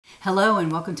Hello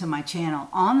and welcome to my channel,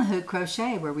 On the Hook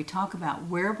Crochet, where we talk about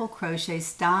wearable crochet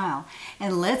style.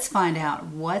 And let's find out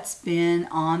what's been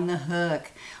on the hook.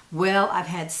 Well, I've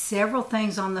had several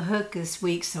things on the hook this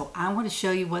week, so I want to show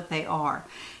you what they are.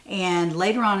 And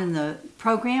later on in the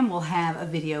program, we'll have a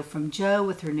video from Jo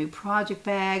with her new project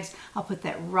bags. I'll put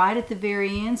that right at the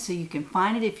very end so you can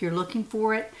find it if you're looking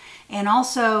for it. And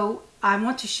also, I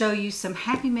want to show you some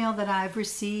happy mail that I've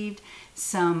received,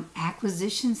 some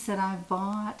acquisitions that I've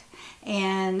bought,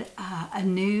 and a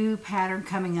new pattern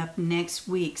coming up next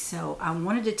week. So I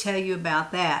wanted to tell you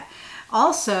about that.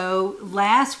 Also,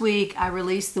 last week I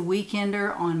released the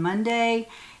Weekender on Monday,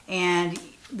 and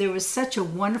there was such a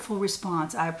wonderful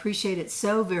response. I appreciate it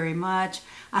so very much.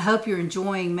 I hope you're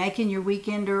enjoying making your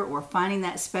Weekender or finding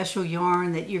that special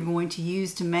yarn that you're going to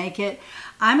use to make it.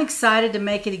 I'm excited to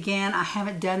make it again. I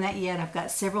haven't done that yet. I've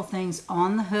got several things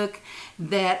on the hook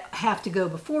that have to go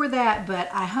before that, but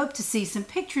I hope to see some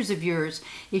pictures of yours.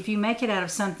 If you make it out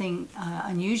of something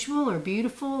unusual or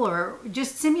beautiful, or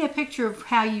just send me a picture of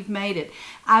how you've made it.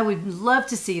 I would love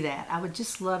to see that. I would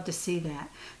just love to see that.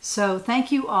 So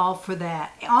thank you all for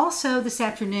that. Also this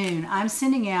afternoon, I'm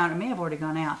sending out, it may have already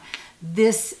gone out,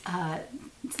 this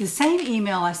the same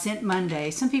email I sent Monday.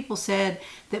 Some people said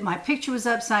that my picture was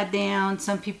upside down.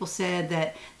 Some people said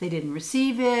that they didn't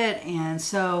receive it, and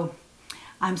so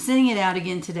I'm sending it out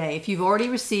again today. If you've already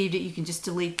received it, you can just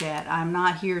delete that. I'm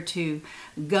not here to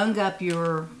gung up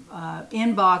your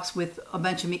inbox with a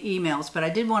bunch of emails, but I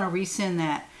did want to resend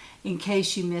that in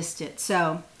case you missed it.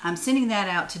 So I'm sending that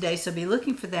out today, so be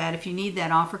looking for that. If you need that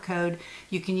offer code,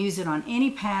 you can use it on any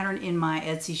pattern in my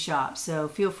Etsy shop, so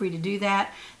feel free to do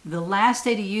that. The last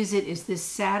day to use it is this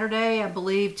Saturday, I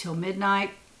believe, till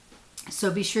midnight. So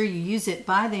be sure you use it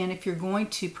by then. If you're going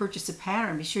to purchase a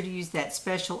pattern, be sure to use that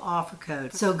special offer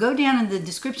code. So go down in the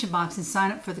description box and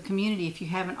sign up for the community if you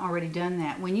haven't already done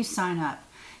that. When you sign up,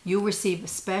 you'll receive a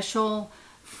special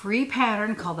free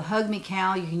pattern called the Hug Me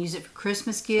Cowl. You can use it for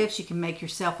Christmas gifts. You can make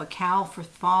yourself a cowl for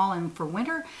fall and for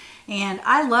winter. And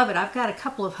I love it. I've got a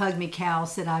couple of Hug Me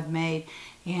Cowls that I've made,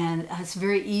 and it's a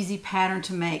very easy pattern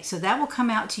to make. So that will come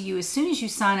out to you as soon as you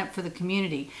sign up for the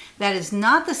community. That is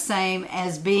not the same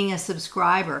as being a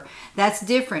subscriber. That's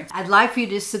different. I'd like for you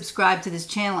to subscribe to this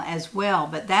channel as well,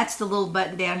 but that's the little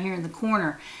button down here in the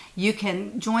corner. You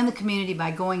can join the community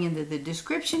by going into the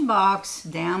description box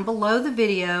down below the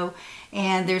video,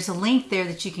 and there's a link there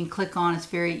that you can click on. It's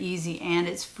very easy and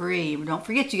it's free. Don't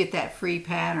forget you get that free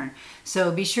pattern.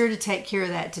 So be sure to take care of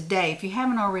that today if you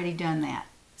haven't already done that.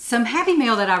 Some happy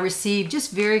mail that I received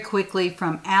just very quickly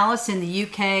from Alice in the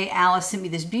UK. Alice sent me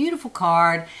this beautiful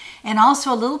card and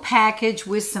also a little package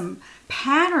with some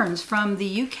patterns from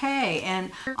the UK.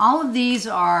 And all of these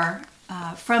are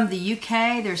from the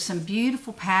UK. There's some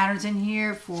beautiful patterns in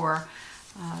here for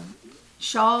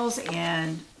shawls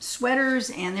and sweaters,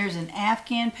 and there's an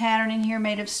Afghan pattern in here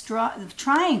made of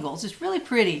triangles. It's really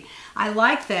pretty. I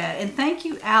like that, and thank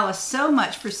you, Alice, so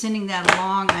much for sending that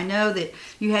along. I know that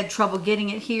you had trouble getting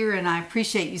it here, and I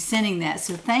appreciate you sending that.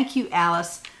 So thank you,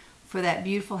 Alice, for that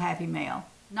beautiful happy mail.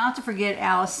 Not to forget,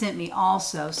 Alice sent me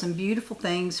also some beautiful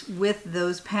things with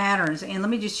those patterns, and let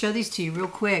me just show these to you real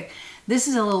quick. This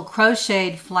is a little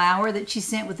crocheted flower that she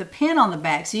sent with a pin on the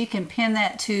back, so you can pin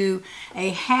that to a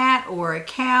hat or a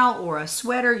cowl or a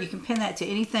sweater. You can pin that to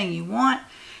anything you want.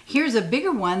 Here's a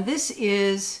bigger one. This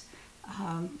is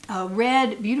a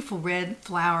red, beautiful red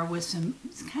flower with some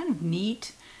kind of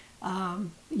neat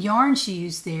yarn she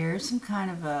used there, some kind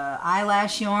of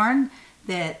eyelash yarn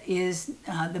that is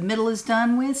the middle is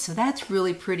done with. So that's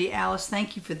really pretty, Alice.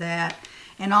 Thank you for that.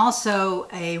 And also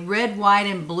a red, white,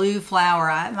 and blue flower.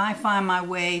 I might find my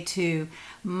way to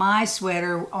my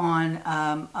sweater on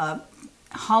a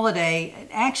holiday.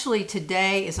 Actually,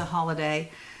 today is a holiday.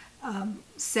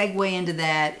 Segue into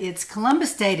that. It's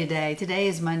Columbus Day today. Today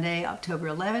is Monday, October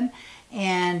 11,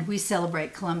 and we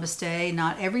celebrate Columbus Day.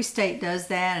 Not every state does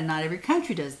that, and not every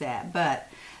country does that, but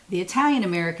the Italian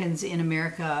Americans in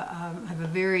America have a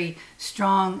very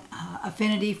strong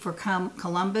affinity for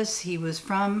Columbus. He was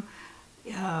from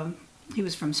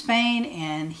Spain,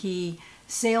 and he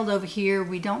sailed over here.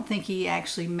 We don't think he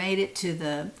actually made it to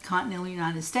the continental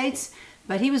United States,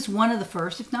 but he was one of the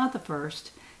first, if not the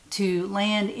first, to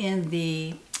land in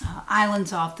the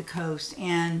islands off the coast.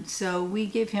 And so we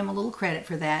give him a little credit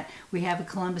for that. We have a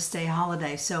Columbus Day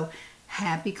holiday. So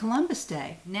happy Columbus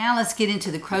Day. Now let's get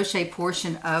into the crochet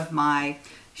portion of my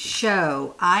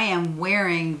show. I am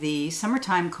wearing the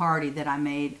Summertime Cardi that I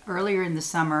made earlier in the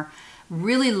summer.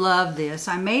 Really love this.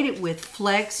 I made it with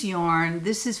flex yarn.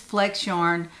 This is flex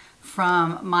yarn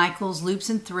from Michael's Loops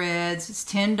and Threads. It's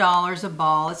 $10 a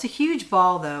ball. It's a huge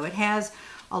ball though. It has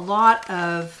a lot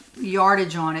of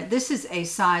yardage on it. This is a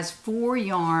size 4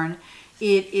 yarn.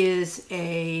 It is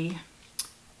a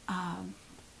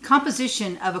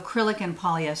composition of acrylic and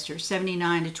polyester,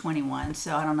 79 to 21.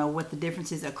 So I don't know what the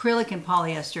difference is. Acrylic and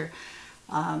polyester.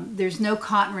 There's no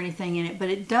cotton or anything in it, but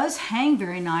it does hang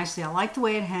very nicely. I like the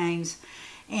way it hangs,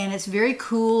 and it's very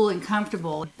cool and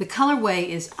comfortable. The colorway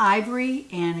is ivory,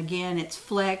 and again, it's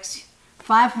flex,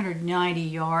 590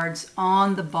 yards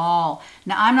on the ball.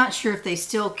 Now, I'm not sure if they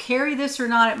still carry this or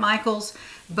not at Michael's,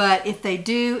 but if they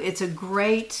do, it's a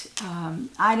great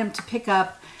item to pick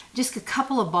up. Just a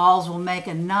couple of balls will make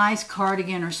a nice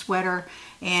cardigan or sweater,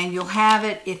 and you'll have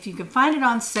it if you can find it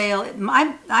on sale.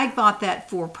 I bought that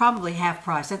for probably half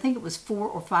price. I think it was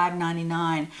 $4 or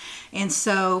 $5.99, and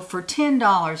so for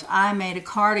 $10 I made a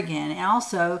cardigan and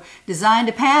also designed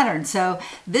a pattern. So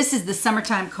this is the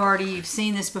Summertime Cardi. You've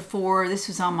seen this before. This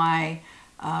was on my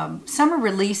summer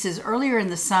releases earlier in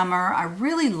the summer. I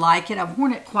really like it. I've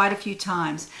worn it quite a few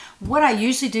times. What I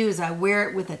usually do is I wear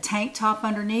it with a tank top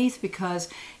underneath because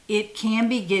it can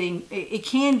get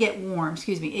warm,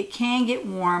 it can get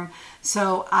warm,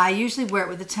 so I usually wear it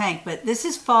with a tank. But this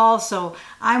is fall, so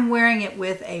I'm wearing it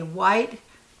with a white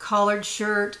collared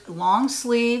shirt, long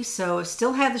sleeves, so I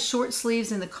still have the short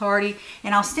sleeves in the cardi,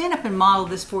 and I'll stand up and model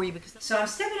this for you. So I'm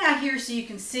stepping out here so you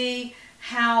can see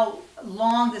how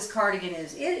long this cardigan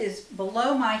is. It is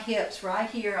below my hips right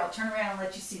here. I'll turn around and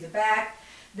let you see the back.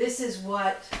 This is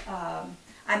what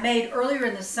I made earlier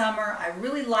in the summer. I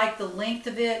really like the length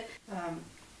of it.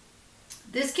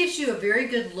 This gives you a very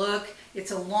good look.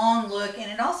 It's a long look, and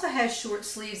it also has short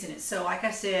sleeves in it. So like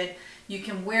I said, you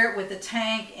can wear it with a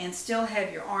tank and still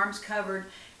have your arms covered.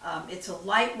 It's a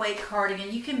lightweight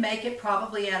cardigan. You can make it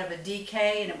probably out of a DK,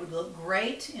 and it would look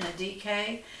great in a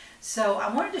DK. So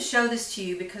I wanted to show this to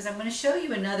you because I'm going to show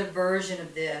you another version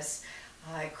of this.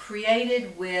 I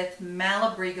created with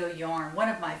Malabrigo yarn, one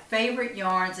of my favorite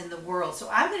yarns in the world. So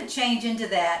I'm going to change into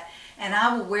that, and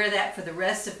I will wear that for the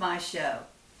rest of my show.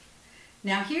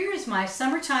 Now here is my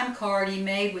Summertime Cardi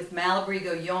made with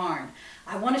Malabrigo yarn.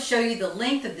 I want to show you the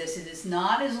length of this. It is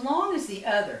not as long as the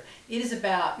other. It is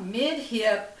about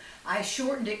mid-hip. I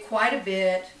shortened it quite a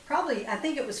bit, probably, I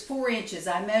think it was 4 inches.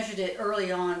 I measured it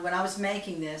early on when I was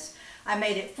making this. I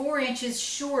made it 4 inches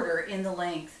shorter in the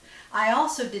length. I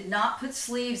also did not put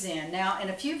sleeves in. Now, in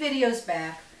a few videos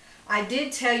back, I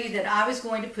did tell you that I was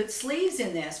going to put sleeves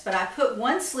in this, but I put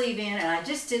one sleeve in and I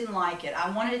just didn't like it. I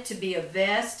wanted it to be a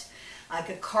vest, like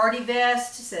a cardi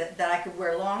vest so that I could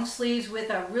wear long sleeves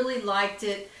with. I really liked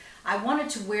it. I wanted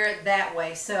to wear it that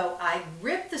way, so I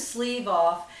ripped the sleeve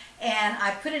off and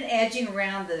I put an edging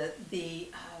around the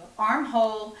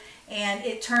armhole, and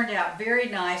it turned out very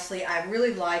nicely. I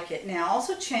really like it. Now, I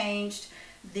also changed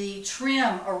the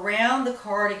trim around the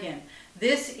cardigan.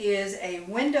 This is a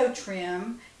window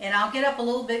trim, and I'll get up a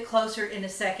little bit closer in a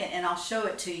second and I'll show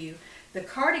it to you. The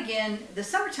cardigan, the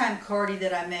Summertime Cardi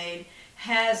that I made,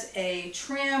 has a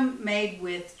trim made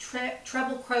with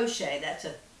treble crochet. That's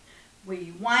where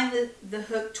you wind the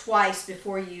hook twice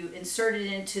before you insert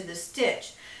it into the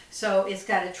stitch. So it's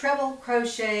got a treble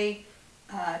crochet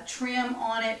trim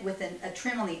on it with a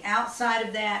trim on the outside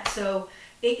of that. So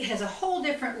it has a whole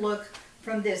different look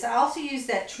from this. I also used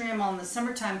that trim on the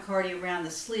Summertime Cardi around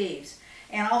the sleeves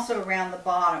and also around the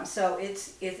bottom. So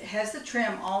it has the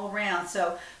trim all around.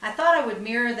 So I thought I would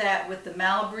mirror that with the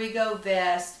Malabrigo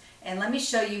vest, and let me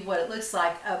show you what it looks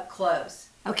like up close.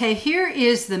 Okay, here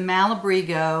is the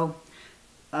Malabrigo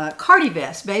Cardi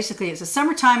vest. Basically, it's a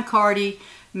Summertime Cardi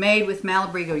made with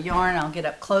Malabrigo yarn. I'll get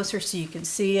up closer so you can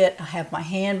see it. I have my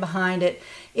hand behind it.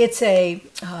 It's a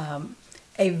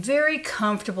very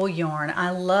comfortable yarn.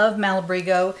 I love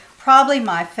Malabrigo, probably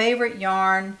my favorite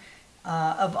yarn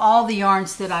of all the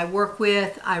yarns that I work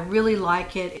with. I really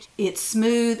like it. It's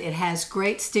smooth, it has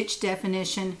great stitch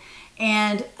definition,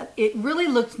 and it really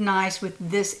looked nice with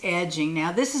this edging.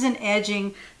 Now this is an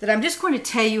edging that I'm just going to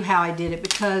tell you how I did it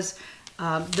because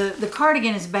the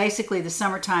cardigan is basically the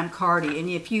Summertime Cardi, and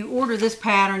if you order this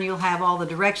pattern you'll have all the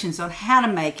directions on how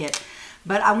to make it.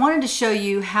 But I wanted to show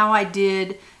you how I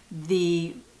did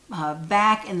the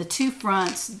back and the two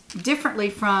fronts differently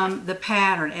from the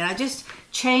pattern, and I just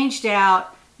changed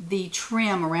out the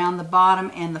trim around the bottom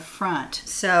and the front.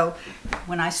 So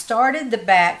when I started the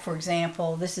back, for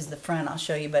example, this is the front I'll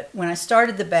show you, but when I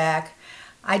started the back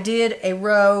I did a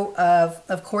row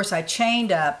of course I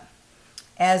chained up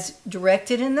as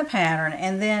directed in the pattern,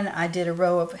 and then I did a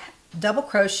row of double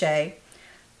crochet,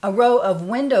 a row of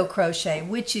window crochet,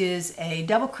 which is a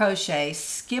double crochet,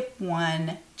 skip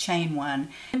one, chain one.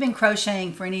 If you've been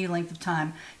crocheting for any length of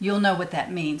time, you'll know what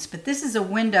that means. But this is a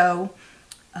window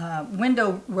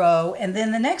window row, and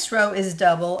then the next row is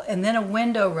double, and then a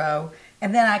window row,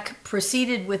 and then I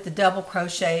proceeded with the double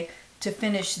crochet to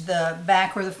finish the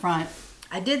back or the front.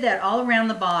 I did that all around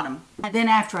the bottom. And then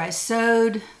after I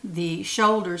sewed the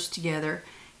shoulders together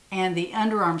and the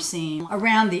underarm seam,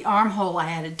 around the armhole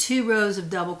I added 2 rows of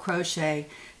double crochet,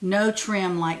 no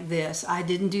trim like this. I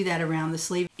didn't do that around the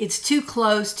sleeve. It's too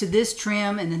close to this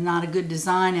trim and it's not a good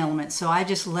design element, so I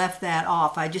just left that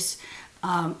off. I just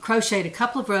crocheted a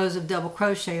couple of rows of double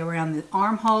crochet around the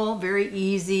armhole, very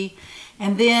easy.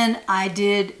 And then I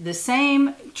did the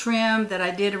same trim that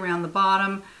I did around the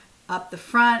bottom, up the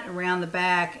front, around the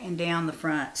back, and down the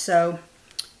front. So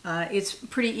it's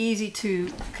pretty easy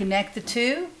to connect the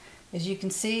two. As you can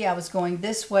see, I was going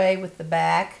this way with the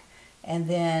back, and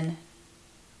then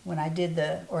when I did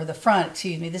the front,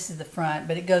 excuse me, this is the front,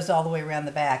 but it goes all the way around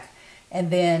the back.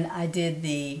 And then I did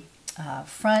the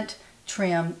front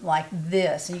trim like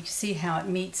this, and you can see how it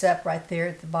meets up right there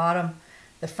at the bottom.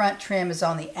 The front trim is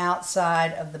on the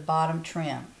outside of the bottom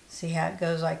trim. See how it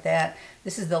goes like that?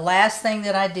 This is the last thing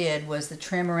that I did, was the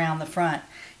trim around the front.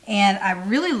 And I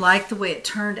really like the way it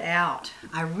turned out.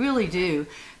 I really do.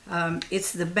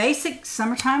 It's the basic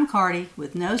Summertime Cardi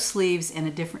with no sleeves and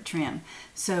a different trim.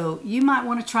 So you might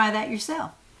want to try that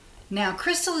yourself. Now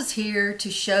Crystal is here to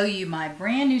show you my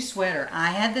brand new sweater.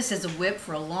 I had this as a whip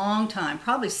for a long time,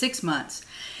 probably 6 months.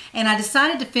 And I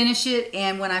decided to finish it,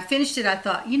 and when I finished it I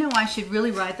thought, you know, I should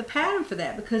really write the pattern for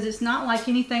that because it's not like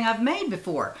anything I've made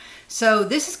before. So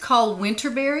this is called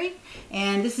Winterberry,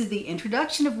 and this is the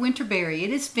introduction of Winterberry. It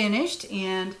is finished,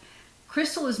 and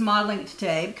Crystal is modeling it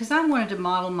today because I wanted to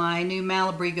model my new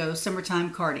Malabrigo Summertime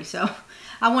Cardi. So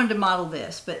I wanted to model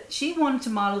this, but she wanted to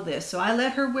model this, so I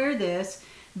let her wear this.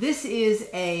 This is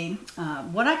a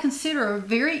what I consider a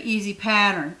very easy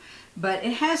pattern, but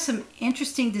it has some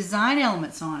interesting design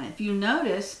elements on it. If you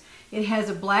notice, it has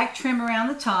a black trim around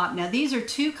the top. Now these are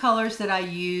 2 colors that I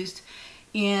used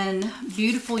in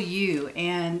Beautiful You,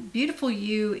 and Beautiful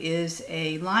You is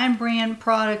a Lion Brand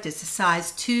product. It's a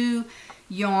size 2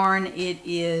 yarn. It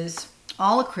is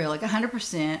all acrylic,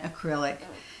 100% acrylic,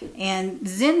 and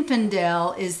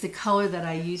Zinfandel is the color that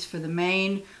I use for the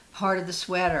main part of the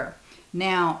sweater.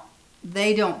 Now,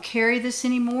 they don't carry this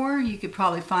anymore. You could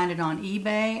probably find it on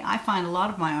eBay. I find a lot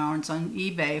of my yarns on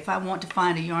eBay. If I want to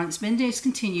find a yarn that's been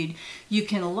discontinued,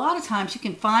 a lot of times you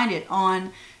can find it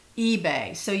on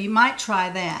eBay. So you might try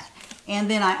that. And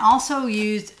then I also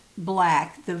used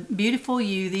black, the Beautiful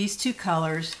You, these 2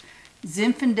 colors,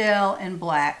 Zinfandel and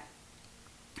black.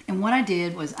 And what I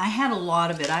did was I had a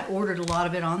lot of it. I ordered a lot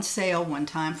of it on sale one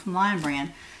time from Lion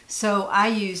Brand. So I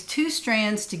used 2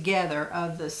 strands together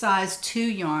of the size 2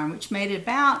 yarn, which made it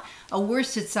about a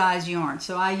worsted size yarn.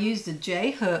 So I used a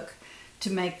J hook to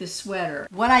make the sweater.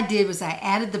 What I did was I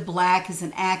added the black as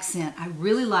an accent. I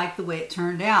really like the way it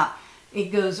turned out.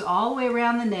 It goes all the way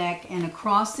around the neck and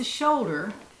across the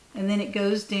shoulder, and then it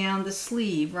goes down the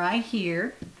sleeve right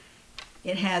here.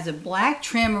 It has a black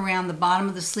trim around the bottom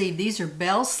of the sleeve. These are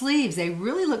bell sleeves. They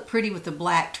really look pretty with the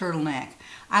black turtleneck.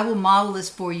 I will model this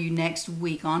for you next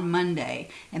week on Monday,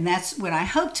 and that's when I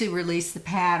hope to release the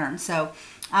pattern. So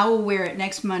I will wear it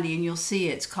next Monday, and you'll see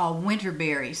it. It's called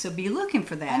Winterberry, so be looking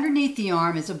for that. Underneath the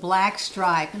arm is a black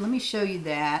stripe, and let me show you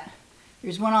that.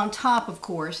 There's one on top, of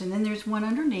course, and then there's one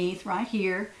underneath right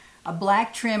here, a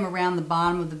black trim around the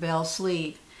bottom of the bell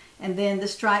sleeve. And then the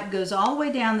stripe goes all the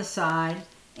way down the side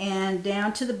and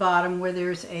down to the bottom where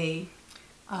there's a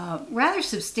rather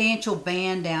substantial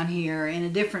band down here in a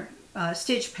different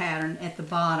stitch pattern at the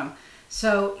bottom.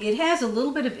 So it has a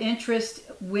little bit of interest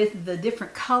with the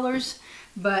different colors,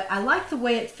 but I like the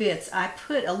way it fits. I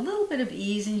put a little bit of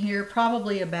ease in here,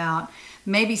 probably about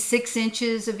maybe 6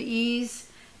 inches of ease,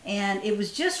 and it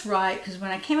was just right because when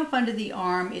I came up under the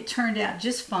arm it turned out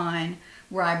just fine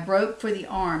where I broke for the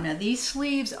arm. Now these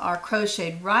sleeves are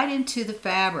crocheted right into the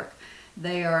fabric.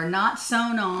 They are not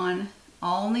sewn on.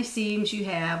 Only seams you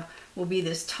have will be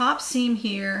this top seam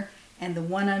here and the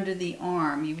one under the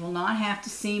arm. You will not have to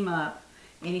seam up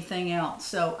anything else.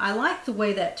 So I like the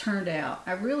way that turned out.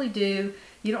 I really do.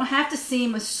 You don't have to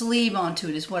seam a sleeve onto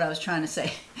it is what I was trying to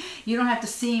say. You don't have to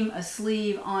seam a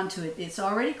sleeve onto it. It's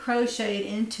already crocheted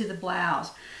into the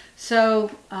blouse.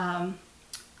 So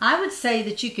I would say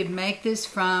that you could make this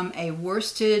from a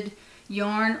worsted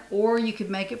yarn or you could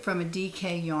make it from a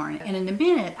DK yarn. And in a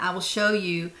minute I will show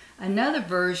you another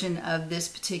version of this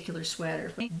particular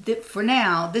sweater. For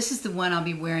now, this is the one I'll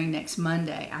be wearing next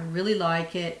Monday. I really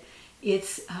like it.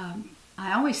 It's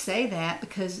I always say that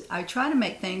because I try to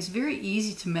make things very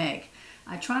easy to make.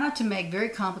 I try not to make very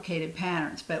complicated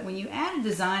patterns, but when you add a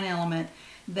design element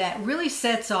that really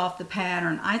sets off the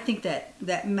pattern. I think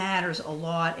that matters a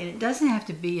lot, and it doesn't have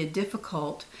to be a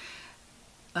difficult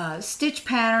stitch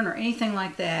pattern or anything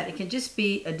like that. It can just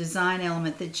be a design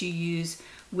element that you use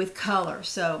with color.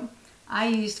 So I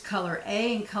used color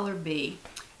A and color B.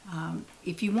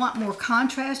 If you want more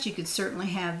contrast, you could certainly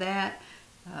have that.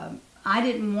 I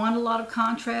didn't want a lot of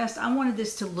contrast. I wanted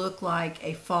this to look like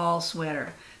a fall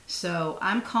sweater. So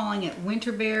I'm calling it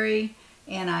Winterberry,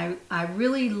 and I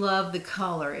really love the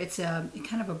color. It's a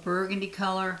kind of a burgundy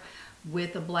color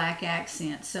with a black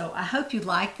accent. So I hope you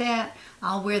like that.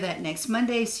 I'll wear that next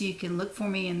Monday, so you can look for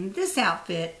me in this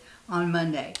outfit on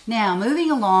Monday. Now,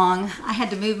 moving along, I had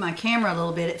to move my camera a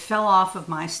little bit. It fell off of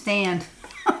my stand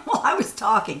while I was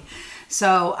talking.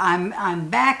 So I'm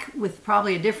back with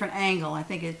probably a different angle. I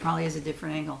think it probably is a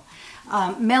different angle.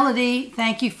 Melody,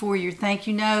 thank you for your thank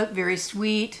you note. Very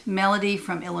sweet. Melody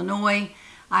from Illinois.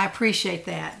 I appreciate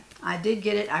that. I did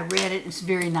get it. I read it. It's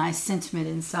very nice sentiment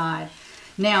inside.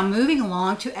 Now, moving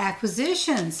along to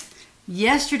acquisitions.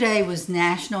 Yesterday was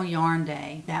National Yarn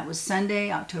Day. That was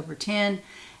Sunday, October 10.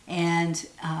 And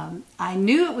I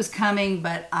knew it was coming,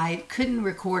 but I couldn't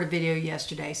record a video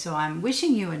yesterday. So I'm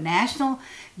wishing you a National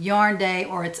Yarn Day,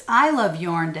 or it's I Love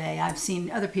Yarn Day. I've seen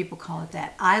other people call it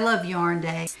that. I Love Yarn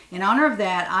Day. In honor of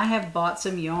that, I have bought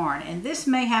some yarn, and this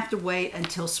may have to wait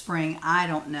until spring. I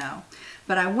don't know.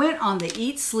 But I went on the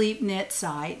Eatsleepknit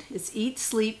site. It's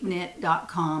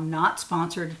eatsleepknit.com, not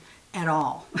sponsored at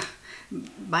all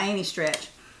by any stretch.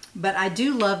 But I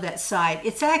do love that site.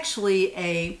 It's actually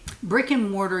a brick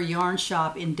and mortar yarn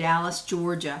shop in Dallas,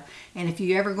 Georgia. And if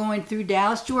you're ever going through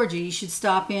Dallas, Georgia, you should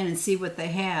stop in and see what they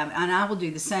have. And I will do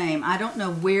the same. I don't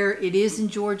know where it is in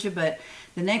Georgia, but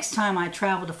the next time I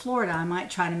travel to Florida, I might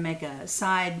try to make a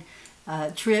side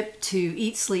trip to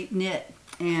Eatsleepknit.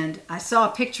 And I saw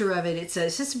a picture of it. It's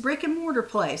just a brick and mortar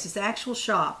place. It's the actual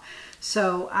shop.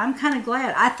 So I'm kind of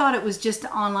glad. I thought it was just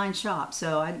an online shop.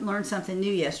 So I learned something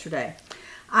new yesterday.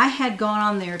 I had gone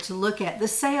on there to look at the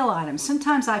sale items.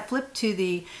 Sometimes I flip to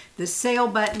the sale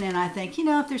button and I think, you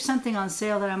know, if there's something on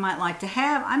sale that I might like to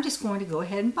have, I'm just going to go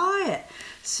ahead and buy it.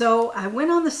 So I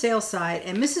went on the sale site,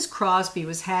 and Mrs. Crosby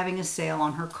was having a sale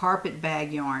on her carpet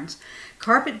bag yarns.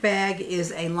 Carpet bag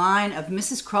is a line of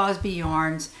Mrs. Crosby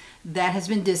yarns that has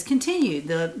been discontinued.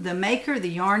 The maker, the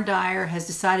yarn dyer, has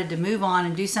decided to move on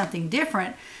and do something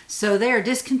different, so they are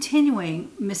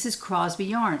discontinuing Mrs. Crosby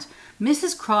yarns.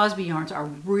 Mrs. Crosby yarns are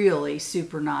really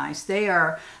super nice. They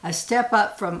are a step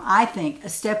up from, I think, a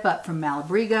step up from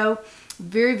Malabrigo.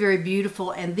 Very, very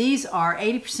beautiful. And these are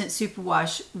 80%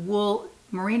 superwash wool,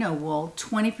 merino wool,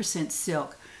 20%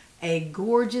 silk. A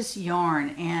gorgeous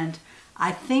yarn. And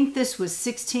I think this was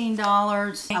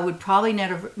 $16. I would probably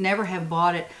never have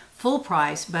bought it full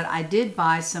price, but I did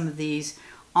buy some of these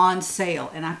on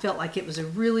sale, and I felt like it was a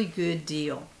really good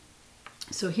deal.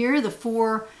 So here are the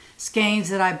 4 skeins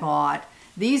that I bought.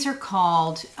 These are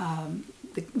called,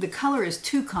 the color is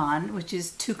toucan, which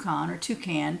is toucan or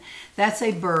toucan. That's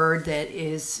a bird that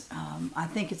is, I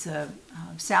think it's a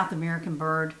South American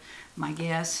bird, my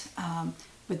guess.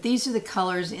 But these are the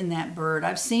colors in that bird.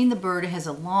 I've seen the bird. It has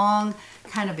a long,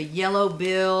 kind of a yellow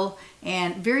bill,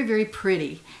 and very, very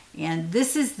pretty. And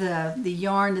this is the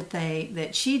yarn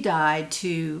that she dyed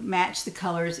to match the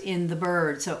colors in the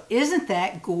bird. So isn't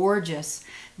that gorgeous?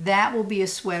 That will be a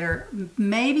sweater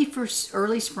maybe for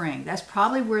early spring. That's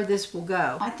probably where this will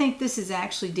go. I think this is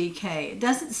actually DK. It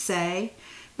doesn't say,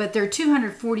 but there are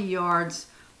 240 yards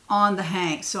on the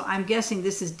hank. So I'm guessing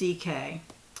this is DK.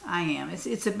 I am.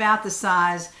 It's about the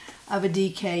size of a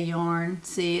DK yarn.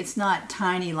 See, it's not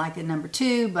tiny like a number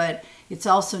 2, but it's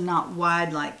also not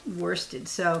wide like worsted.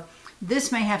 So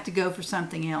this may have to go for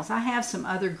something else. I have some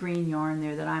other green yarn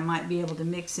there that I might be able to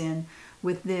mix in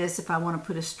with this if I want to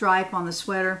put a stripe on the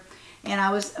sweater. And I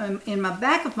was, in my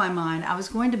back of my mind, I was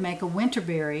going to make a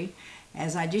Winterberry,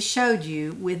 as I just showed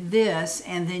you, with this,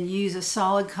 and then use a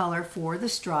solid color for the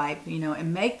stripe, you know,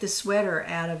 and make the sweater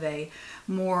out of a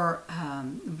more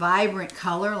vibrant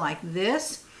color like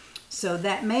this. So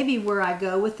that may be where I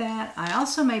go with that. I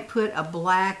also may put a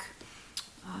black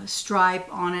stripe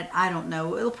on it. I don't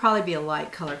know. It'll probably be a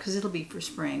light color because it'll be for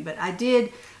spring. But I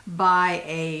did buy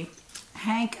a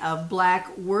hank of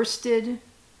black worsted,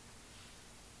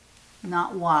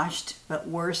 not washed, but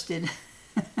worsted.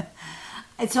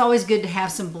 It's always good to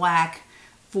have some black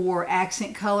for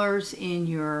accent colors in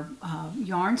your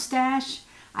yarn stash.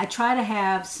 I try to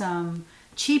have some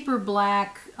cheaper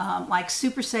black, like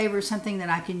Super Saver, something that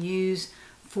I can use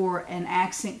for an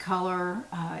accent color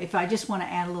if I just want to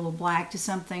add a little black to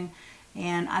something.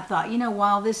 And I thought, you know,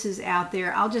 while this is out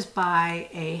there, I'll just buy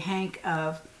a hank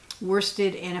of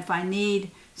worsted, and if I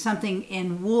need something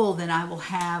in wool, then I will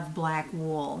have black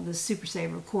wool. The Super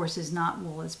Saver, of course, is not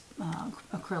wool, it's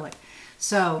acrylic.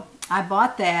 So I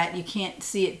bought that. You can't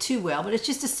see it too well, but it's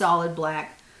just a solid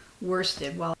black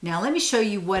worsted. Well, now let me show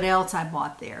you what else I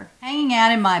bought there. Hanging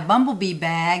out in my bumblebee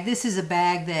bag, this is a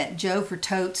bag that Joe for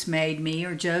Totes made me,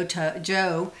 or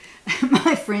Joe,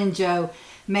 my friend Joe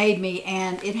made me,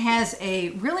 and it has a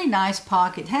really nice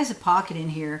pocket. It has a pocket in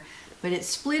here, but it's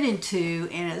split in two,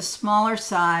 and a smaller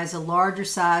size, a larger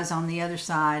size on the other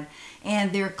side,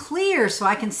 and they're clear so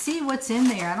I can see what's in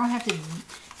there. I don't have to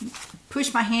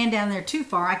push my hand down there too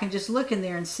far. I can just look in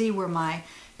there and see where my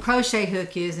crochet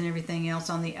hook is and everything else.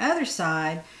 On the other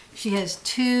side, she has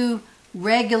two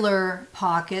regular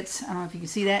pockets. I don't know if you can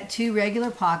see that. Two regular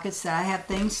pockets that I have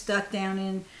things stuck down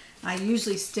in. I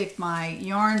usually stick my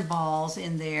yarn balls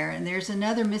in there. And there's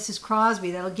another Mrs.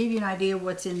 Crosby that'll give you an idea of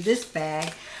what's in this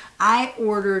bag. I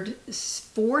ordered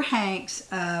 4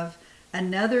 hanks of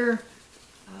another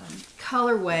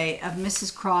colorway of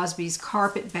Mrs. Crosby's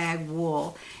carpet bag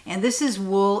wool, and this is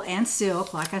wool and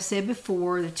silk, like I said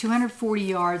before. The 240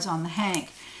 yards on the hank.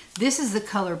 This is the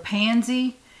color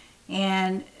Pansy,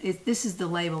 and this is the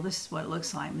label. This is what it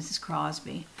looks like, Mrs.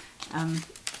 Crosby.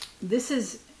 This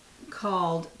is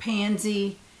called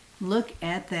Pansy. Look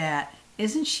at that.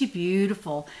 Isn't she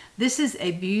beautiful? This is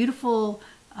a beautiful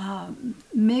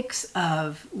mix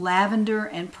of lavender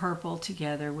and purple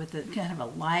together with a kind of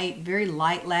a light, very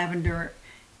light lavender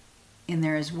in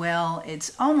there as well.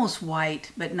 It's almost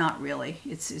white, but not really.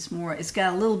 It's more, it's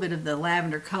got a little bit of the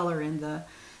lavender color in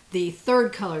the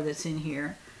third color that's in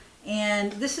here.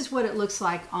 And this is what it looks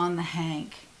like on the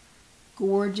hank.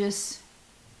 Gorgeous,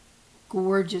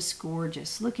 gorgeous,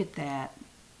 gorgeous. Look at that.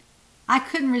 I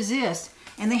couldn't resist.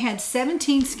 And they had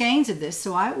 17 skeins of this,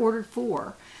 so I ordered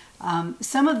 4.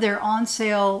 Some of their on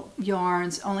sale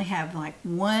yarns only have like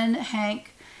 1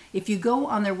 hank. If you go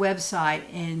on their website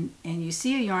and you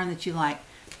see a yarn that you like,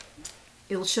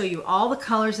 it'll show you all the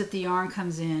colors that the yarn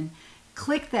comes in.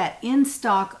 Click that in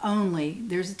stock only.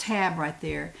 There's a tab right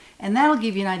there, and that'll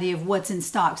give you an idea of what's in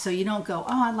stock. So you don't go,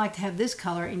 oh, I'd like to have this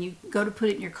color, and you go to put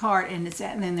it in your cart and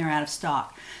then they're out of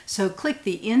stock. So click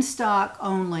the in stock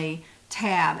only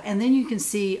tab, and then you can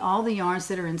see all the yarns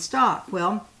that are in stock.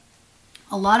 Well,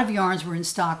 a lot of yarns were in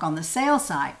stock on the sale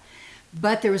site,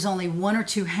 but there was only 1 or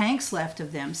 2 hanks left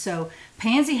of them. So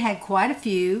Pansy had quite a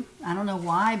few. I don't know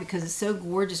why, because it's so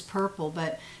gorgeous purple,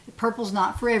 but purple's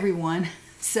not for everyone.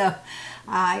 So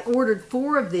I ordered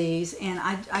 4 of these, and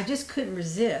I just couldn't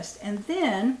resist. And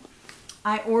then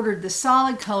I ordered the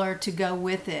solid color to go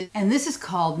with it. And this is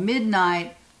called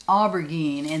Midnight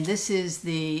Aubergine, and this is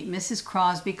the Mrs.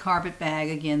 Crosby carpet bag.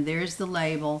 Again, there's the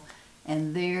label.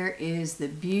 And there is the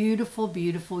beautiful,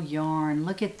 beautiful yarn.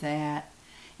 Look at that.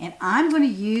 And I'm going to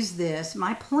use this.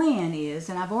 My plan is,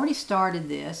 and I've already started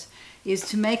this, is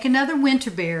to make another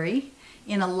Winterberry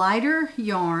in a lighter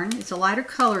yarn. It's a lighter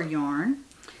color yarn.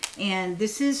 And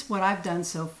this is what I've done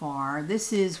so far.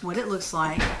 This is what it looks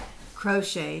like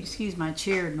crocheted. Excuse my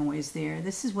chair noise there.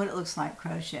 This is what it looks like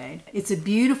crocheted. It's a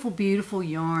beautiful, beautiful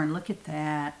yarn. Look at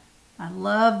that. I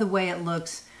love the way it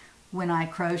looks when I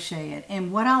crochet it.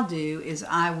 And what I'll do is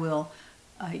I will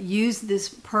use this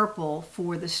purple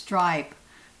for the stripe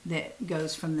that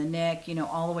goes from the neck, you know,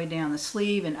 all the way down the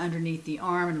sleeve and underneath the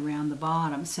arm and around the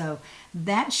bottom. So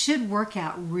that should work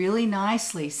out really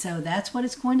nicely. So that's what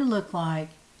it's going to look like.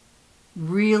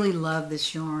 Really love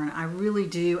this yarn. I really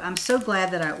do. I'm so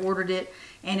glad that I ordered it,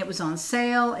 and it was on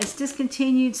sale. It's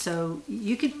discontinued, so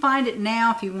you can find it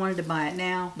now if you wanted to buy it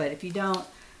now, but if you don't,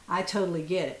 I totally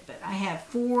get it. But I have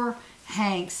 4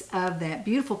 hanks of that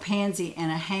beautiful Pansy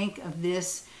and a hank of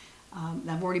this.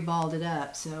 I've already balled it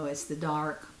up, so it's the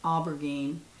dark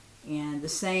aubergine and the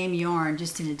same yarn,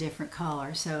 just in a different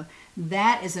color. So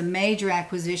that is a major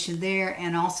acquisition there,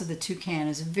 and also the toucan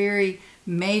is a very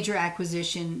major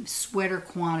acquisition, sweater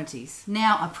quantities.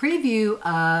 Now, a preview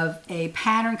of a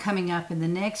pattern coming up in the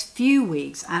next few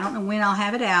weeks. I don't know when I'll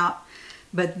have it out,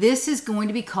 but this is going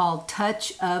to be called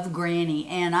Touch of Granny.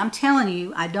 And I'm telling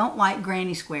you, I don't like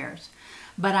granny squares,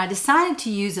 but I decided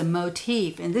to use a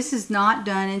motif, and this is not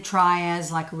done in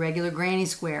triads like a regular granny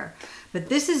square, but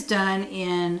this is done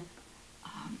in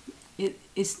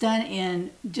it's done in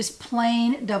just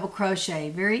plain double crochet.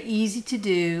 Very easy to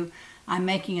do. I'm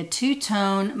making a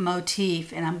 2-tone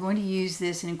motif, and I'm going to use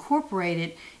this and incorporate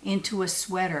it into a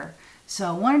sweater. So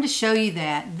I wanted to show you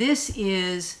that. This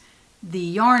is, the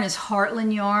yarn is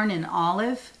Heartland yarn in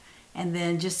olive, and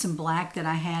then just some black that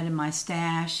I had in my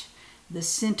stash. The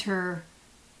center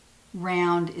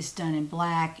round is done in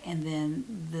black, and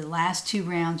then the last 2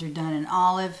 rounds are done in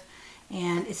olive.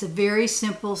 And it's a very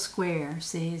simple square.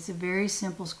 See, it's a very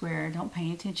simple square. Don't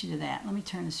pay attention to that. Let me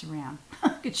turn this around. I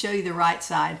could show you the right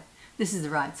side. This is the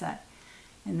right side.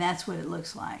 And that's what it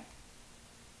looks like.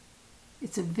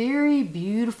 It's a very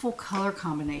beautiful color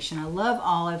combination. I love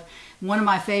olive. One of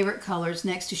my favorite colors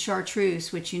next to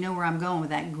chartreuse, which you know where I'm going with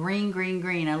that. Green, green,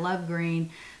 green. I love green.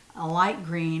 I like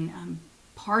green. I'm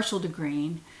partial to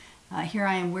green. Here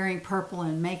I am wearing purple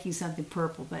and making something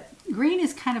purple, but green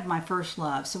is kind of my first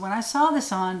love. So when I saw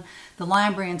this on the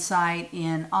Lion Brand site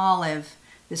in olive,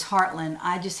 this Heartland,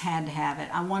 I just had to have it.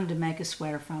 I wanted to make a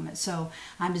sweater from it. So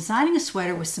I'm designing a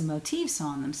sweater with some motifs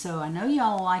on them. So I know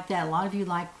y'all like that. A lot of you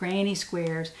like granny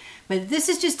squares, but this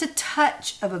is just a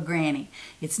touch of a granny.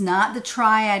 It's not the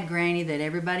triad granny that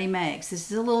everybody makes.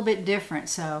 This is a little bit different.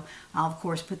 So I'll of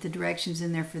course put the directions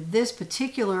in there for this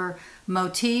particular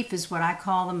motif, is what I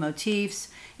call them, motifs,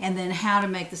 and then how to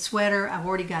make the sweater. I've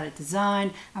already got it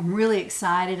designed. I'm really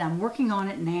excited. I'm working on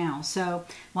it now. So,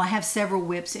 well, I have several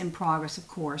whips in progress, of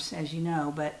course, as you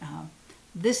know, but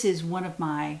this is one of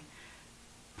my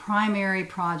primary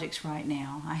projects right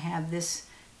now. I have this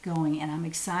going and I'm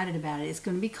excited about it. It's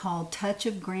going to be called Touch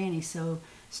of Granny, so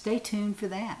stay tuned for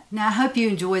that. Now, I hope you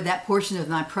enjoyed that portion of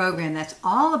my program that's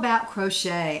all about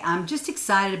crochet. I'm just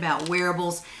excited about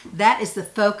wearables. That is the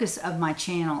focus of my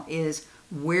channel, is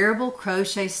Wearable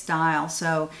Crochet Style.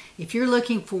 So if you're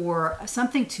looking for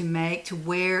something to make, to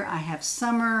wear, I have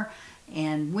summer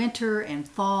and winter and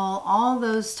fall, all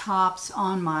those tops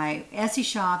on my Etsy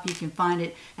shop. You can find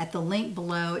it at the link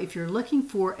below. If you're looking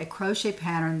for a crochet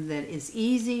pattern that is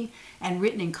easy and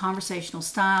written in conversational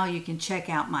style, you can check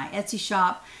out my Etsy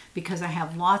shop, because I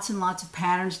have lots and lots of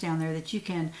patterns down there that you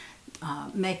can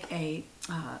make a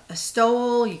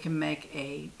stole, you can make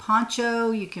a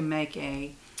poncho, you can make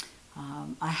a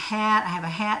hat. I have a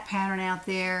hat pattern out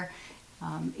there.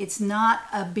 It's not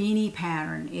a beanie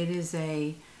pattern. It is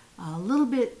a little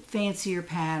bit fancier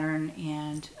pattern,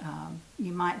 and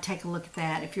you might take a look at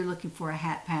that if you're looking for a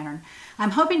hat pattern.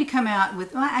 I'm hoping to come out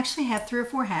with, well, I actually have 3 or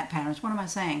 4 hat patterns. What am I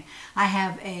saying? I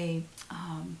have a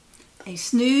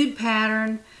snood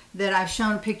pattern that I've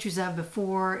shown pictures of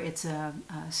before. It's a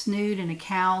snood and a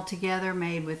cowl together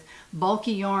made with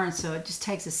bulky yarn, so it just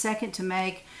takes a second to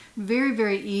make. Very,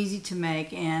 very easy to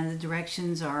make, and the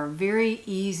directions are very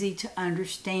easy to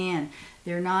understand.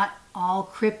 They're not all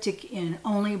cryptic in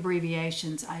only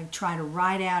abbreviations. I try to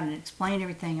write out and explain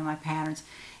everything in my patterns,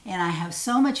 and I have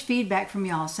so much feedback from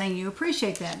y'all saying you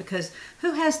appreciate that, because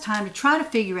who has time to try to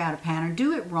figure out a pattern,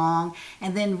 do it wrong,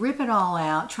 and then rip it all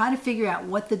out, try to figure out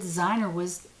what the designer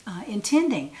was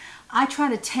intending. I try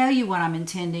to tell you what I'm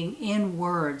intending in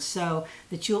words so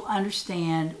that you'll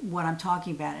understand what I'm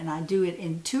talking about, and I do it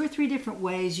in 2 or 3 different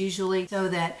ways usually, so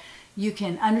that you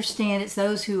can understand. It's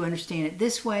those who understand it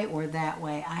this way or that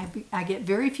way. I get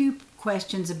very few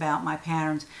questions about my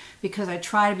patterns because I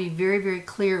try to be very, very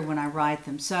clear when I write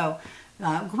them. So go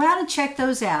out and check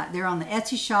those out. They're on the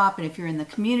Etsy shop, and if you're in the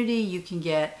community, you can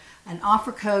get an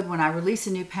offer code when I release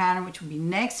a new pattern, which will be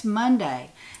next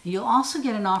Monday. And you'll also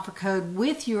get an offer code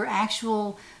with your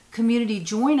actual community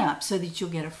join up, so that you'll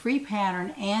get a free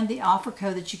pattern and the offer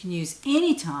code that you can use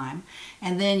anytime.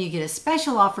 And then you get a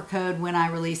special offer code when I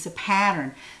release a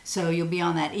pattern. So you'll be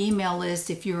on that email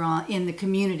list if you're in the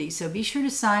community. So be sure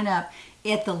to sign up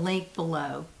at the link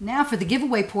below. Now for the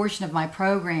giveaway portion of my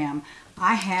program,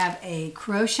 I have a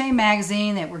crochet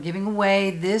magazine that we're giving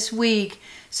away this week.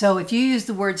 So if you use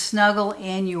the word snuggle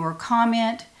in your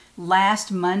comment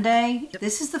last Monday,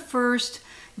 this is the first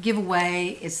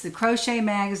giveaway. It's the crochet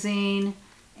magazine,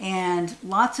 and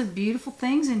lots of beautiful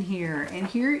things in here. And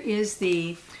here is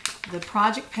the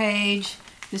project page.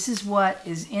 This is what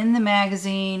is in the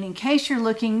magazine. In case you're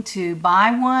looking to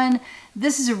buy one,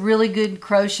 this is a really good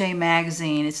crochet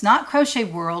magazine. It's not Crochet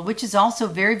World, which is also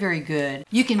very, very good.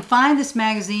 You can find this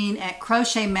magazine at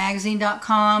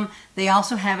crochetmagazine.com. They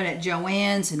also have it at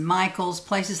Joann's and Michael's,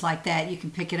 places like that. You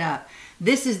can pick it up.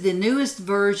 This is the newest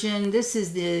version. This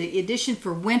is the edition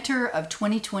for winter of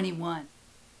 2021.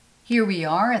 Here we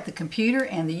are at the computer,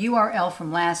 and the URL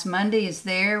from last Monday is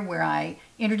there where I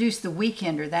introduced the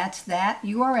Weekender. That's that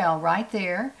URL right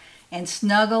there. And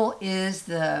snuggle is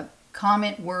the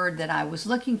comment word that I was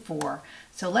looking for.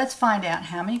 So let's find out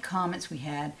how many comments we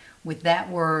had with that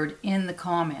word in the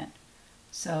comment.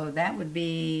 So that would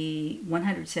be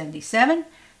 177.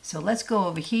 So let's go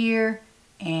over here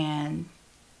and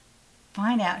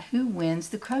find out who wins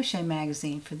the crochet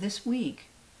magazine for this week.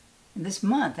 And this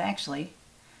month, actually,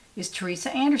 is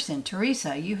Teresa Anderson.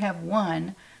 Teresa, you have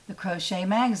won the crochet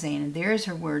magazine, and there's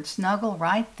her word snuggle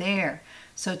right there.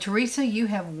 So Teresa, you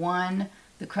have won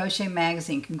the crochet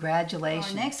magazine.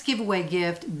 Congratulations. Our next giveaway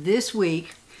gift this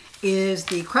week is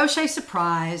the Crochet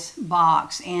Surprise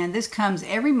box, and this comes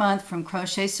every month from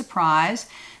Crochet Surprise.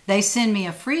 They send me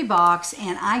a free box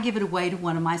and I give it away to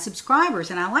one of my subscribers,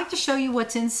 and I like to show you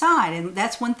what's inside, and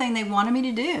that's one thing they wanted me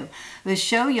to do, is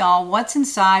show y'all what's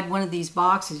inside one of these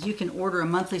boxes. You can order a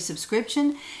monthly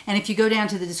subscription, and if you go down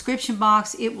to the description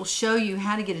box, it will show you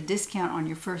how to get a discount on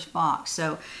your first box.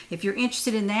 So if you're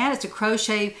interested in that, it's a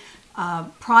crochet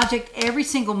project every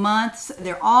single month.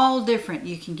 They're all different.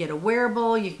 You can get a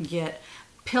wearable, you can get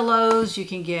pillows, you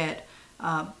can get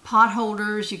pot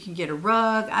holders, you can get a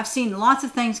rug. I've seen lots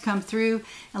of things come through,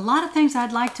 a lot of things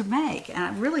I'd like to make, and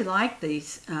I really like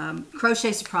these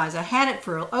Crochet Surprise. I had it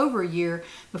for over a year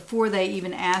before they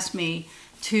even asked me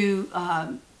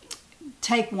to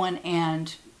take one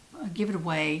and give it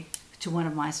away to one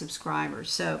of my subscribers.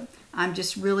 So I'm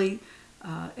just really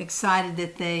excited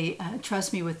that they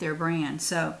trust me with their brand.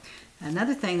 So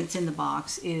another thing that's in the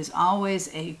box is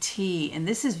always a tea, and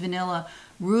this is Vanilla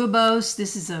Rooibos.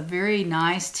 This is a very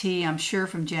nice tea, I'm sure,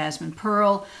 from Jasmine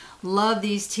Pearl. Love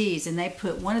these teas, and they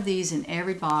put one of these in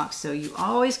every box, so you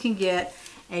always can get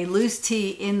a loose tea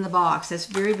in the box. That's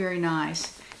very, very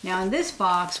nice. Now in this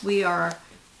box we are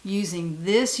using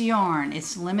this yarn.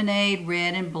 It's Lemonade,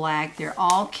 Red, and Black. They're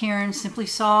all Caron Simply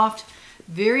Soft,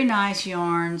 very nice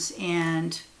yarns,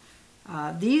 and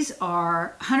these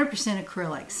are 100%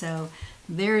 acrylic. So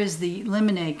there is the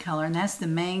lemonade color, and that's the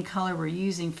main color we're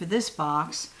using for this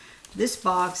box. This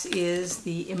box is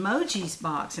the emojis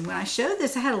box, and when I showed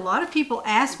this, I had a lot of people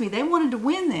ask me, they wanted to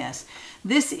win this.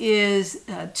 This is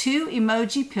 2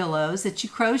 emoji pillows that you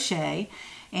crochet,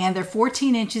 and they're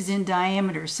 14 inches in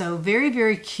diameter, so very,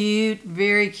 very cute,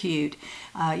 very cute.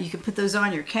 You can put those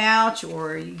on your couch,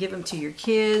 or you give them to your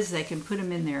kids. They can put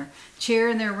them in their chair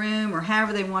in their room, or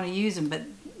however they want to use them, but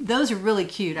those are really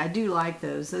cute. I do like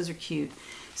those. Those are cute.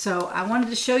 So I wanted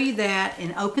to show you that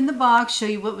and open the box, show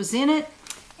you what was in it,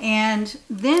 and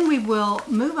then we will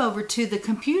move over to the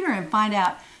computer and find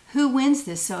out who wins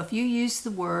this. So if you use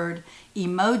the word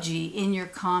emoji in your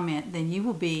comment, then you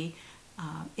will be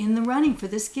in the running for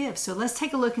this gift. So let's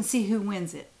take a look and see who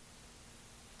wins it.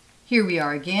 Here we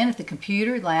are again at the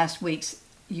computer, last week's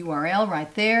URL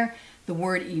right there, the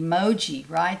word emoji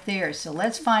right there. So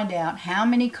let's find out how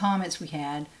many comments we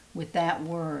had with that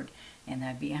word, and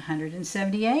that'd be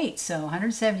 178. So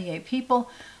 178 people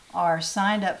are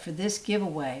signed up for this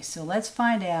giveaway. So let's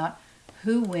find out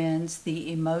who wins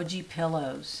the emoji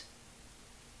pillows.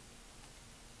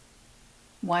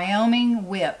 Wyoming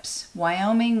Whips.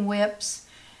 Wyoming Whips.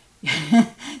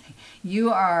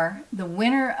 You are the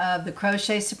winner of the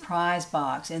Crochet Surprise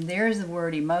box, and there's the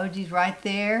word emojis right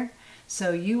there.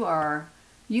 So you are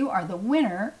the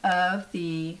winner of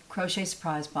the Crochet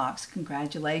Surprise box.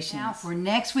 Congratulations. Now for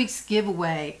next week's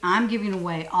giveaway, I'm giving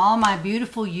away all my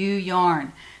Beautiful You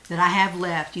yarn that I have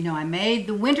left. You know, I made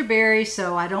the Winterberry,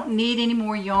 so I don't need any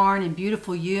more yarn in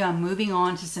Beautiful You. I'm moving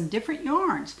on to some different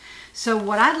yarns. So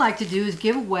what I'd like to do is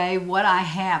give away what I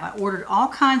have. I ordered all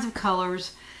kinds of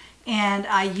colors, and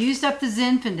I used up the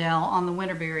Zinfandel on the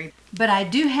Winterberry. But I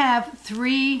do have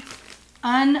 3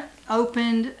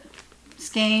 unopened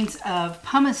skeins of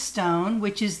pumice stone,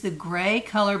 which is the gray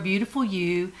color Beautiful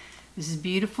You. This is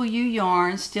Beautiful You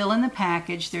yarn, still in the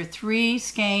package. There are 3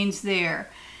 skeins there.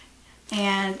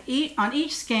 And on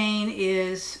each skein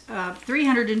is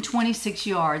 326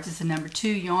 yards. It's a number 2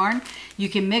 yarn. You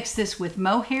can mix this with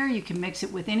mohair. You can mix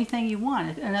it with anything you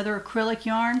want, another acrylic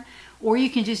yarn, or you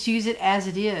can just use it as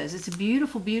it is. It's a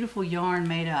beautiful, beautiful yarn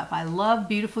made up. I love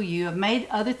Beautiful You. I've made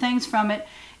other things from it,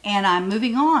 and I'm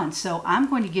moving on. So I'm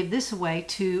going to give this away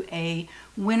to a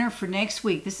winner for next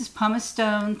week. This is pumice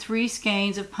stone, 3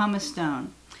 skeins of pumice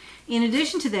stone. In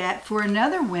addition to that, for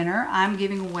another winner, I'm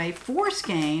giving away 4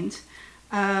 skeins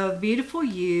of Beautiful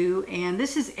You, and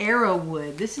this is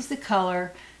Arrowwood. This is the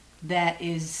color that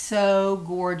is so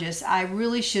gorgeous. I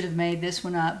really should have made this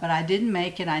one up, but I didn't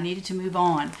make it. I needed to move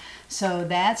on. So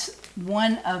that's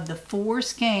one of the 4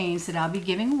 skeins that I'll be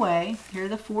giving away. Here are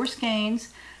the 4 skeins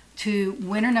to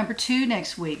winner number 2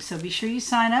 next week. So be sure you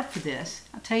sign up for this.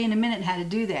 I'll tell you in a minute how to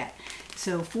do that.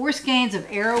 So 4 skeins of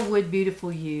Arrowwood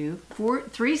Beautiful You,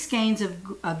 3 skeins of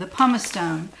the pumice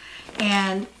stone,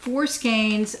 and 4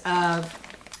 skeins of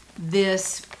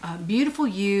this Beautiful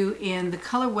You in the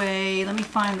colorway. Let me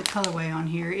find the colorway on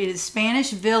here. It is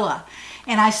Spanish Villa.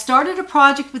 And I started a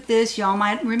project with this. Y'all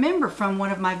might remember from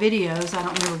one of my videos. I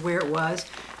don't remember where it was.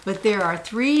 But there are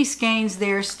 3 skeins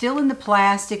there still in the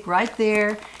plastic right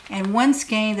there. And 1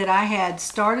 skein that I had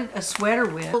started a sweater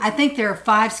with. I think there are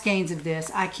 5 skeins of this.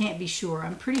 I can't be sure.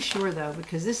 I'm pretty sure though,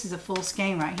 because this is a full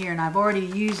skein right here, and I've already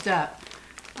used up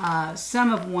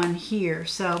some of one here.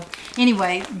 So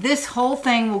anyway, this whole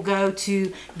thing will go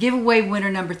to giveaway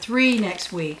winner number 3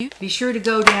 next week. Be sure to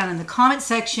go down in the comment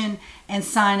section and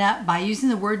sign up by using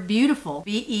the word beautiful,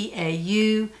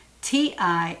 B-E-A-U-T-I-F-U-L.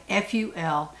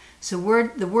 So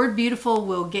the word beautiful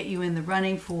will get you in the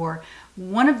running for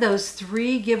one of those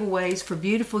 3 giveaways for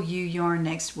Beautiful You yarn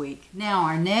next week. Now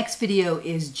our next video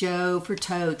is Jo for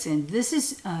Totes, and this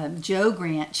is Jo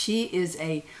Grant. She is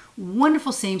a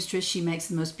wonderful seamstress. She makes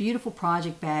the most beautiful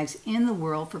project bags in the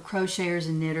world for crocheters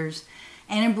and knitters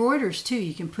and embroiderers too.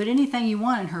 You can put anything you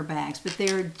want in her bags, but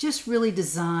they're just really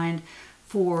designed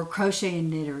for crochet and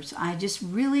knitters. I just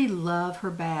really love her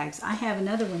bags. I have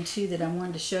another one too that I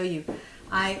wanted to show you.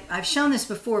 I've shown this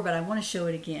before, but I want to show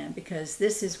it again because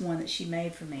this is one that she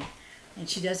made for me, and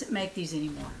she doesn't make these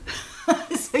anymore.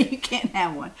 So you can't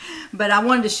have one. But I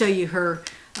wanted to show you her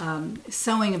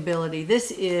sewing ability.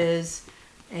 This is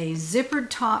a zippered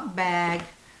top bag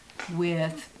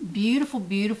with beautiful,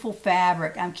 beautiful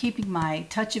fabric. I'm keeping my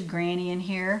touch of granny in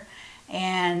here,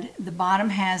 and the bottom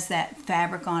has that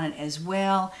fabric on it as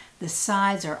well. The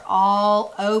sides are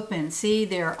all open. See,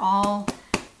 they're all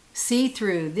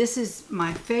see-through. This is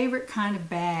my favorite kind of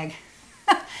bag.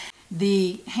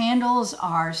 The handles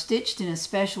are stitched in a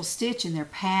special stitch and they're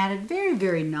padded. Very,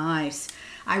 very nice.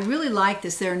 I really like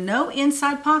this. There are no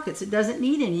inside pockets. It doesn't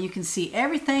need any. You can see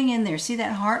everything in there. See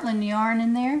that Heartland yarn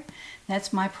in there?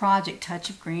 That's my project, Touch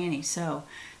of Granny. So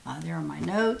there are my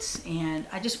notes, and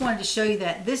I just wanted to show you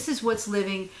that this is what's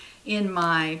living in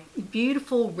my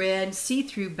beautiful red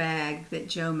see-through bag that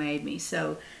Jo made me.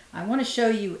 So I want to show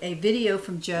you a video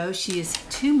from Jo. She has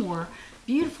 2 more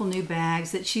beautiful new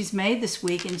bags that she's made this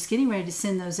week and is getting ready to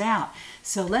send those out.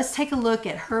 So let's take a look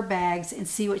at her bags and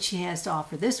see what she has to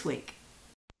offer this week.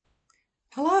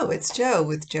 Hello, it's Jo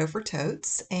with Jo for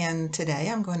Totes, and today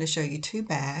I'm going to show you 2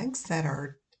 bags that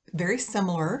are very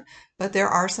similar, but there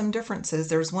are some differences.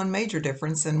 There's one major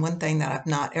difference and one thing that I've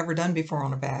not ever done before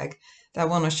on a bag that I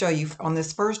want to show you on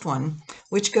this first one,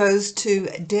 which goes to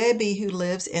Debbie, who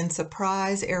lives in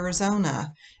Surprise,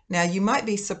 Arizona. Now, you might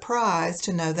be surprised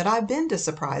to know that I've been to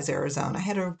Surprise, Arizona. I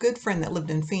had a good friend that lived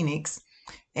in Phoenix,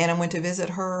 and I went to visit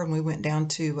her, and we went down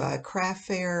to a craft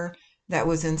fair that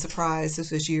was in Surprise.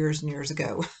 This was years and years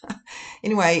ago.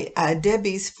 Anyway,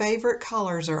 Debbie's favorite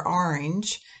colors are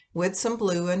orange with some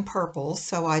blue and purple,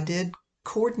 so I did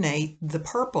coordinate the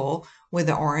purple with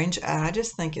the orange, and I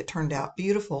just think it turned out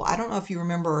beautiful. I don't know if you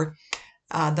remember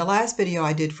the last video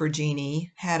I did for Jeannie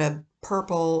had a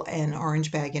purple and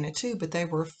orange bag in it too, but they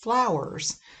were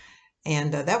flowers,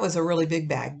 and that was a really big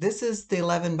bag. This is the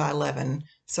 11 by 11,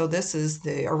 so this is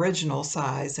the original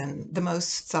size and the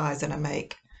most size that I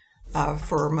make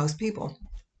for most people.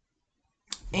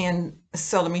 And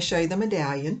so let me show you the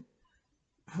medallion.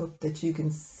 I hope that you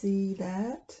can see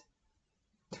that.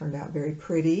 Turned out very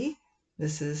pretty.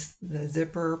 This is the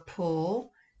zipper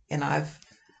pull, and I've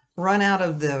run out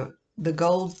of the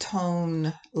gold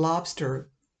tone lobster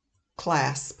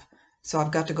clasp, so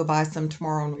I've got to go buy some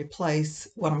tomorrow and replace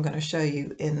what I'm going to show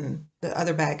you in the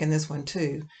other bag and this one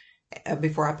too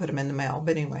before I put them in the mail.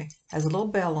 But anyway, has a little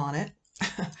bell on it.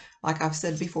 Like I've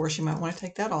said before, she might want to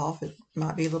take that off. It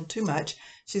might be a little too much.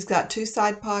 She's got 2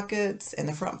 side pockets and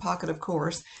the front pocket, of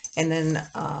course, and then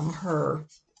her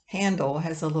handle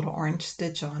has a little orange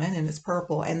stitch on it, and it's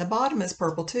purple, and the bottom is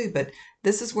purple too, but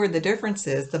this is where the difference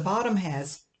is. The bottom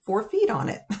has 4 feet on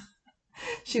it.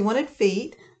 She wanted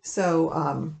feet, so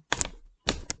I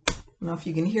don't know if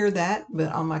you can hear that,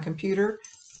 but on my computer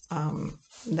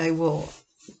they will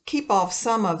keep off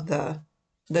some of the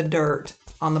dirt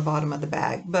on the bottom of the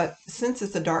bag, but since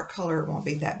it's a dark color, it won't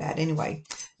be that bad anyway.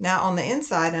 Now on the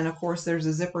inside, and of course there's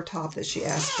a zipper top that she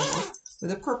asked for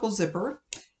with a purple zipper,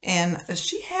 and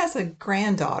she has a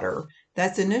granddaughter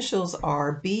that's initials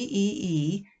are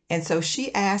B-E-E, and so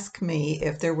she asked me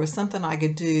if there was something I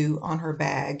could do on her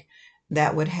bag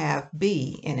that would have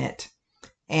B in it,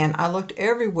 and I looked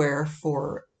everywhere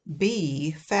for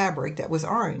B fabric that was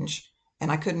orange,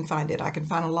 and I couldn't find it. I can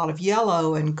find a lot of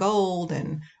yellow and gold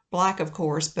and black, of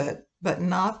course, but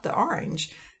not the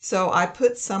orange. So I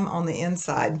put some on the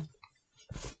inside.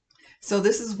 So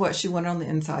this is what she wanted on the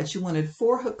inside. She wanted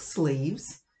 4 hook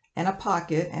sleeves and a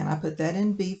pocket, and I put that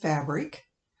in B fabric.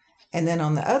 And then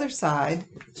on the other side,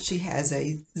 she has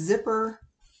a zipper,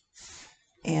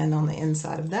 and on the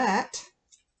inside of that,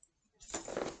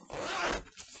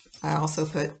 I also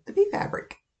put the B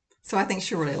fabric. So I think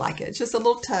she'll really like it. It's just a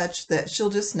little touch that she'll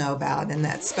just know about, and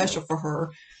that's special for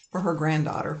her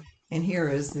granddaughter. And here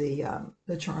is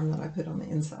the charm that I put on the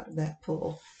inside of that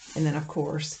pull. And then, of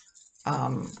course,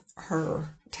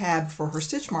 her tab for her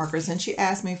stitch markers. And she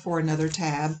asked me for another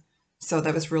tab So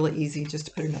that was really easy just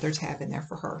to put another tab in there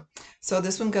for her. So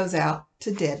this one goes out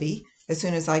to Debbie as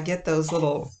soon as I get those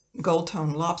little gold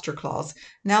tone lobster claws.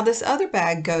 Now this other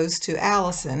bag goes to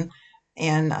Allison,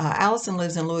 and Allison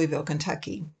lives in Louisville,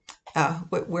 Kentucky,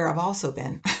 where I've also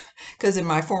been. Because in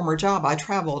my former job, I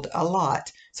traveled a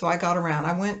lot. So I got around.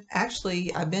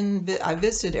 I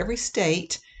visited every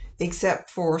state except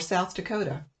for South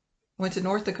Dakota. Went to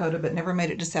North Dakota, but never made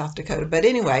it to South Dakota. But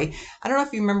anyway, I don't know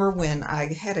if you remember when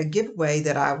I had a giveaway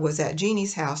that I was at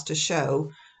Jeannie's house to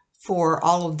show for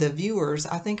all of the viewers.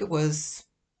 I think it was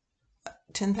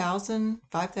 10,000,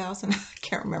 5,000, I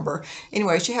can't remember.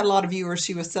 Anyway, she had a lot of viewers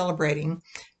she was celebrating.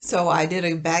 So I did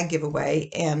a bag giveaway,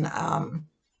 and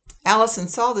Allison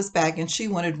saw this bag and she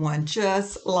wanted one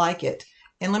just like it.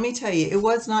 And let me tell you, it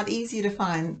was not easy to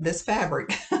find this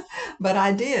fabric, but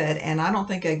I did, and I don't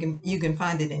think you can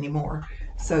find it anymore.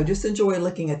 So just enjoy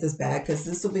looking at this bag, because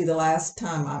this will be the last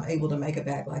time I'm able to make a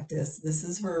bag like this. This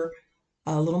is her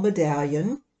little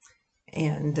medallion,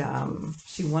 and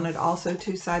she wanted also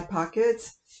 2 side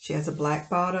pockets. She has a black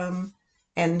bottom,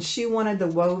 and she wanted the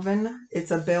woven.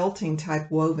 It's a belting type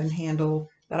woven handle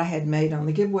that I had made on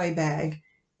the giveaway bag,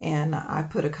 and I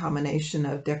put a combination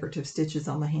of decorative stitches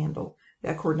on the handle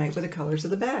that coordinate with the colors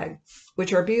of the bag,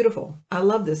 which are beautiful. I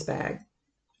love this bag.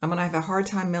 I'm going to have a hard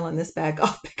time milling this bag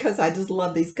off because I just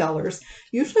love these colors.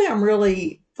 Usually I'm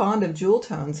really fond of jewel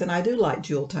tones, and I do like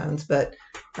jewel tones, but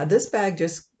this bag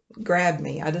just grabbed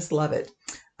me. I just love it.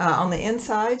 On the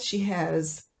inside, she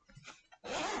has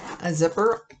a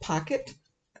zipper pocket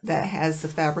that has the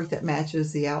fabric that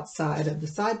matches the outside of the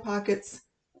side pockets,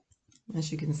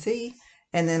 as you can see.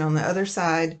 And then on the other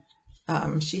side,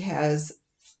 she has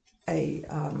a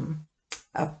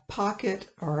pocket,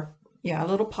 or a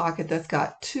little pocket that's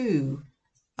got 2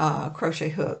 crochet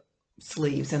hook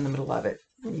sleeves in the middle of it.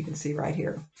 And you can see right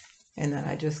here. And then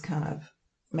I just kind of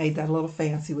made that a little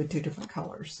fancy with 2 different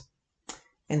colors.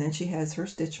 And then she has her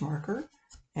stitch marker,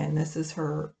 and this is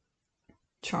her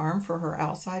charm for her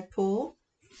outside pull.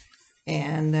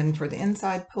 And then for the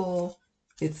inside pull,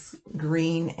 it's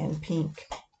green and pink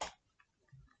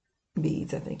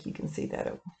beads. I think you can see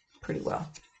that pretty well.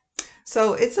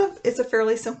 So it's a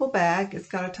fairly simple bag. It's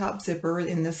got a top zipper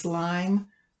in this lime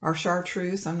or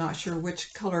chartreuse. I'm not sure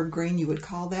which color of green you would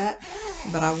call that,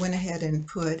 but I went ahead and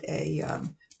put a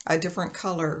different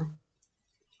color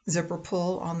zipper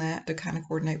pull on that to kind of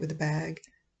coordinate with the bag.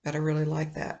 But I really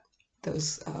like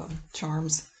those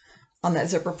charms on that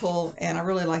zipper pull, and I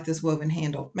really like this woven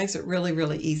handle. Makes it really,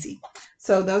 really easy.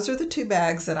 So those are the 2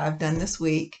 bags that I've done this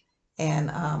week, and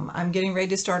I'm getting ready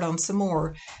to start on some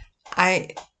more.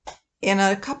 In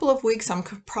a couple of weeks, I'm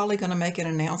probably going to make an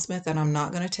announcement that I'm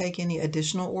not going to take any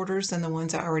additional orders than the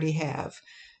ones I already have.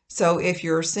 So if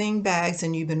you're seeing bags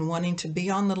and you've been wanting to be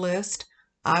on the list,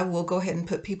 I will go ahead and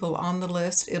put people on the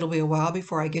list. It'll be a while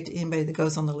before I get to anybody that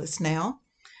goes on the list now.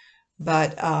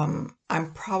 But I'm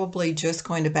probably just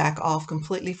going to back off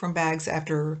completely from bags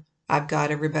after I've got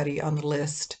everybody on the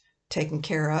list taken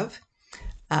care of.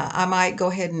 I might go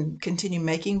ahead and continue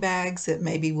making bags that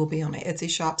maybe will be on an Etsy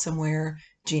shop somewhere.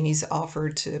 Jeannie's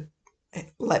offered to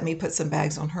let me put some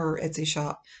bags on her Etsy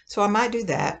shop. So I might do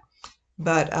that,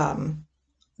 but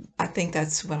I think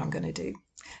that's what I'm going to do.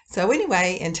 So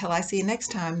anyway, until I see you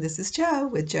next time, this is Jo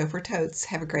with Jo for Totes.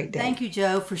 Have a great day. Thank you,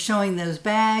 Jo, for showing those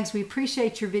bags. We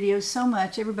appreciate your videos so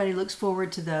much. Everybody looks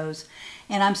forward to those.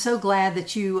 And I'm so glad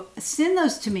that you send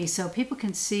those to me so people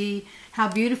can see how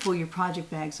beautiful your project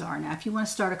bags are. Now, if you want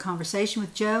to start a conversation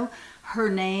with Jo, her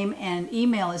name and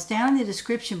email is down in the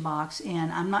description box.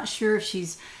 And I'm not sure if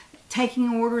she's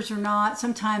taking orders or not.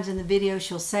 Sometimes in the video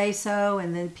she'll say so,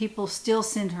 and then people still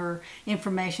send her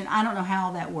information. I don't know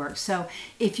how that works. So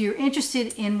if you're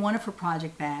interested in one of her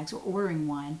project bags or ordering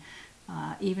one,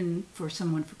 even for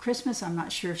someone for Christmas, I'm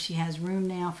not sure if she has room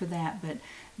now for that, but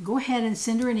go ahead and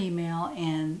send her an email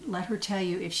and let her tell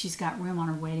you if she's got room on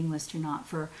her waiting list or not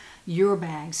for your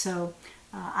bag. So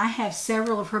I have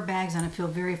several of her bags, and I feel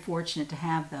very fortunate to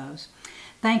have those.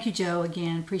 Thank you, Jo,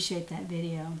 again. Appreciate that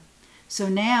video. So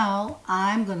now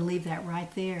I'm going to leave that right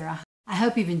there. I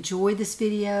hope you've enjoyed this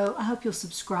video. I hope you'll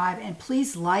subscribe, and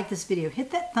please like this video.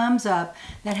 Hit that thumbs up.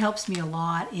 That helps me a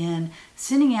lot in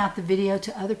sending out the video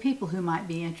to other people who might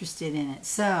be interested in it.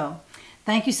 So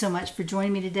thank you so much for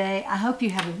joining me today. I hope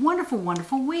you have a wonderful,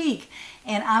 wonderful week,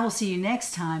 and I will see you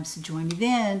next time. So join me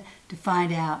then to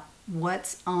find out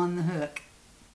what's on the hook.